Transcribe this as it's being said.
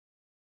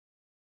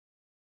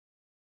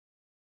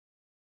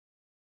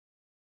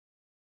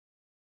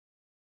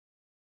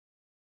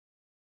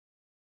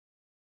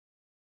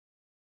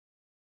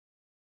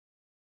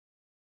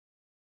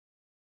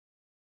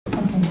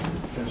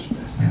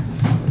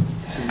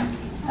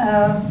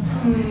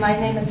My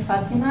name is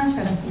Fatima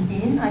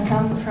Sharafeddine. I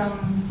come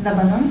from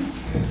Lebanon.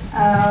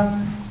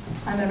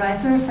 I'm a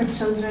writer for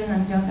children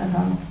and young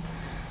adults.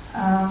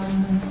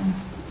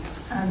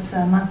 As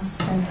Matt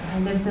said, I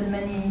lived in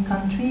many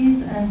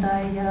countries, and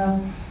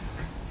I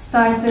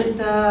started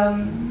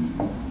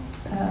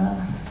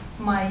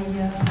my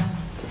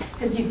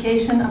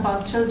education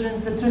about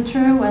children's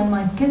literature when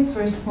my kids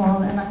were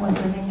small and I was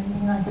living in the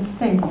United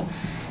States.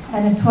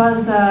 And it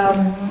was a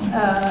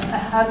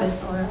habit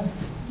or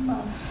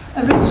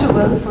a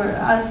ritual for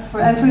us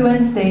for every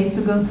Wednesday to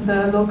go to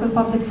the local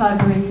public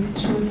library,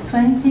 choose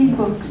 20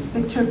 books,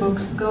 picture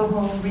books, go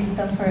home, read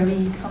them for a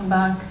week, come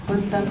back,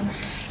 put them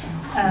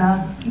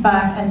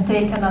back, and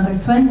take another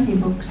 20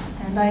 books.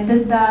 And I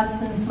did that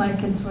since my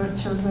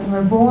children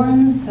were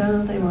born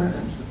till they were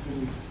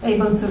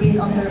able to read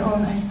on their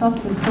own. I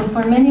stopped it. So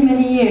for many,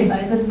 many years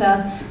I did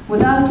that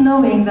without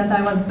knowing that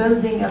I was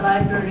building a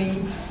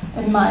library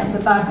in the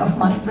back of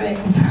my brain.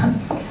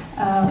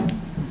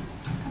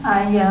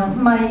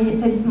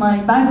 My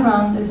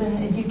background is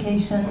in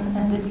education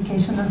and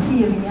educational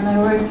theory, and I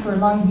worked for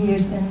long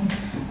years in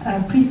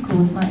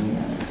preschools. My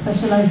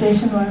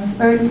specialization was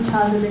early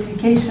childhood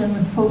education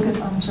with focus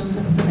on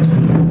children's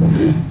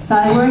literature. So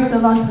I worked a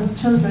lot with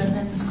children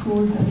in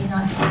schools in the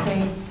United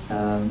States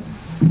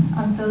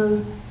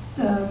until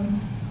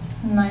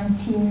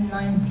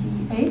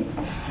 1998.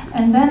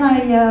 And then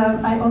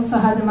I also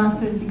had a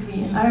master's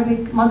degree in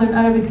modern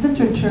Arabic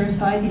literature,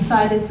 so I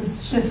decided to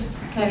shift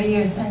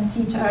careers and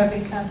teach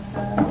Arabic at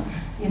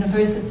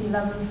university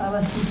levels. I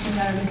was teaching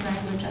Arabic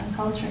language and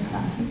culture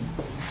classes.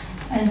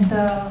 And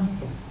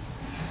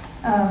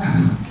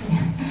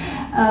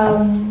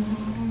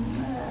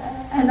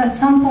and at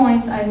some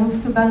point I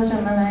moved to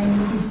Belgium, and I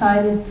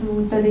decided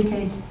to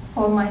dedicate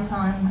all my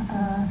time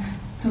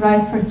to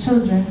write for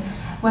children.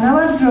 When I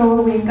was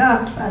growing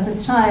up as a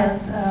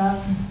child,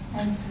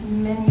 and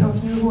many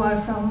of you who are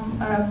from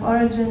Arab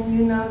origin,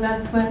 you know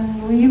that when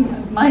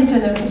my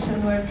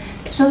generation were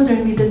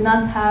children, we did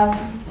not have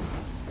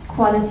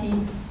quality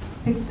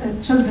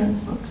children's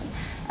books.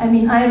 I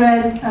mean, I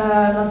read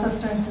lots of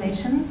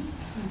translations.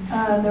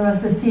 There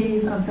was the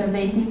series of the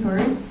Lady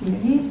Bird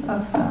series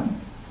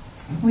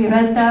we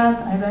read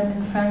that. I read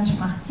in French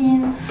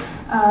Martine.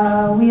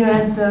 We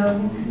read the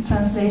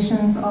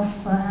translations of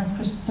Hans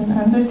Christian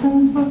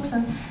Andersen's books,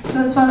 and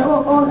so it's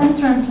all in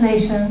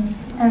translation,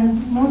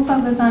 and most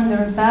of the time they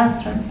were bad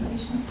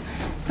translations.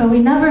 So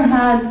we never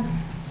had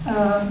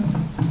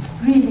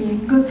really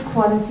good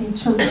quality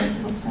children's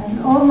books, and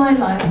all my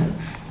life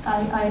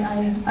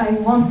I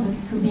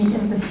wanted to be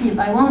in the field.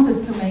 I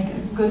wanted to make a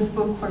good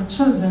book for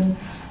children.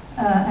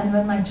 And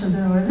when my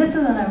children were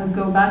little, and I would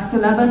go back to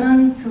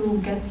Lebanon to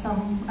get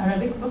some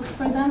Arabic books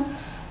for them,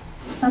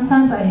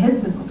 sometimes I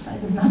hid the books. I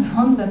did not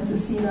want them to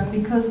see them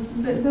because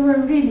they were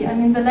really, I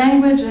mean, the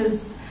language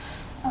is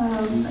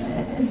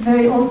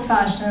very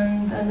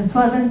old-fashioned, and it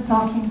wasn't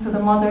talking to the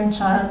modern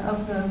child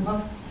of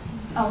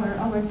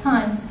our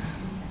times.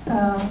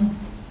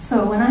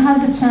 So when I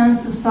had the chance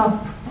to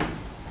stop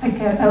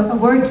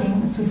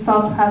working, to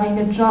stop having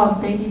a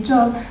job, daily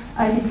job,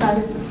 I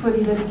decided to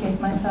fully dedicate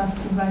myself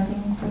to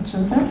writing for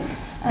children.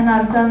 And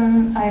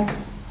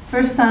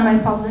first time I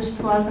published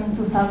was in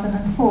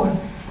 2004.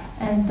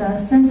 And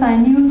since I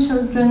knew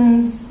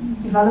children's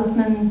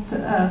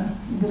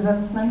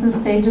developmental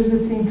stages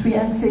between 3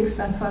 and 6,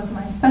 that was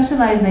my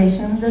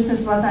specialization. This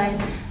is what I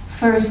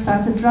first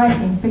started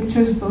writing,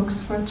 pictures books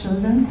for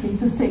children 3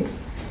 to 6.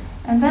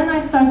 And then I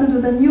started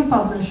with a new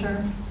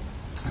publisher,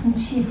 and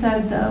she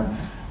said,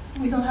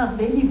 we don't have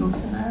baby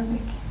books in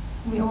Arabic.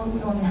 We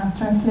only have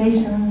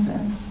translations,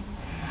 and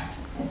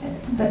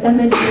the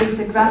images,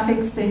 the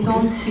graphics, they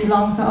don't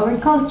belong to our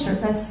culture.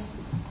 Let's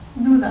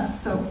do that.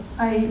 So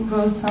I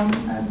wrote some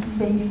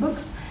baby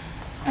books.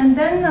 And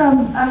then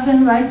I've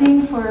been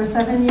writing for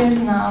 7 years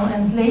now,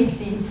 and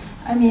lately,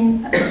 I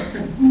mean,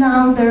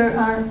 now there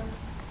are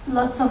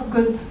lots of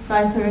good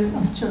writers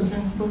of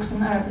children's books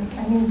in Arabic.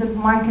 I mean, the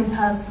market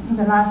has, in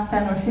the last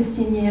 10 or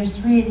 15 years,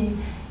 really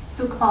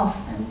took off,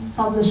 and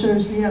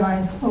publishers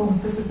realized, oh,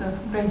 this is a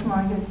great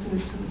market to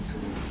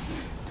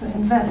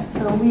invest.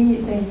 So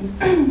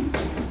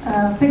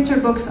picture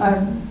books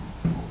are,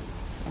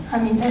 I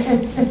mean,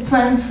 it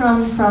went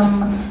from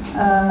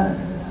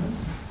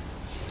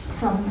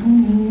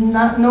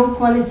no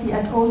quality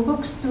at all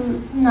books to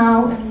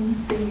now in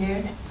the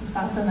year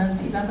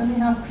 2011 we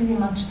have pretty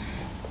much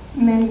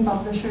many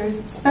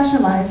publishers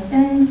specialized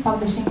in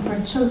publishing for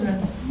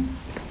children.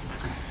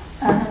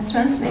 And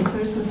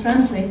translators who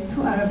translate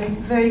to Arabic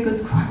very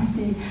good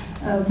quality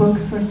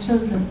books for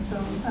children. So,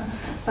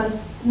 but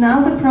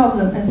now the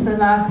problem is the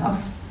lack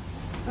of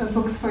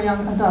books for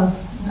young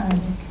adults in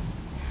Arabic.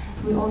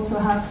 We also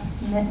have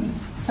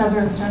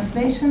several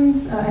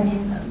translations, I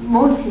mean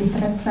mostly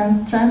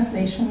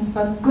translations,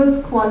 but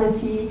good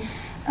quality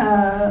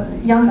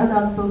young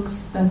adult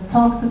books that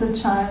talk to the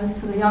child,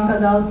 to the young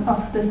adult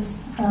of this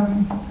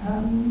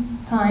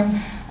time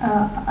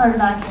are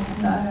lacking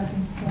in the Arabic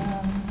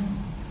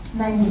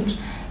language.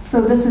 So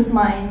this is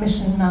my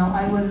mission now.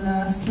 I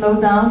will slow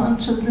down on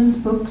children's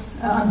books,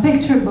 on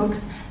picture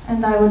books,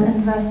 and I will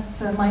invest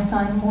my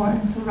time more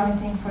into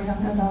writing for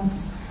young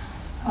adults.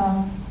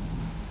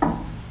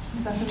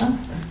 Is that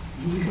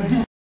enough?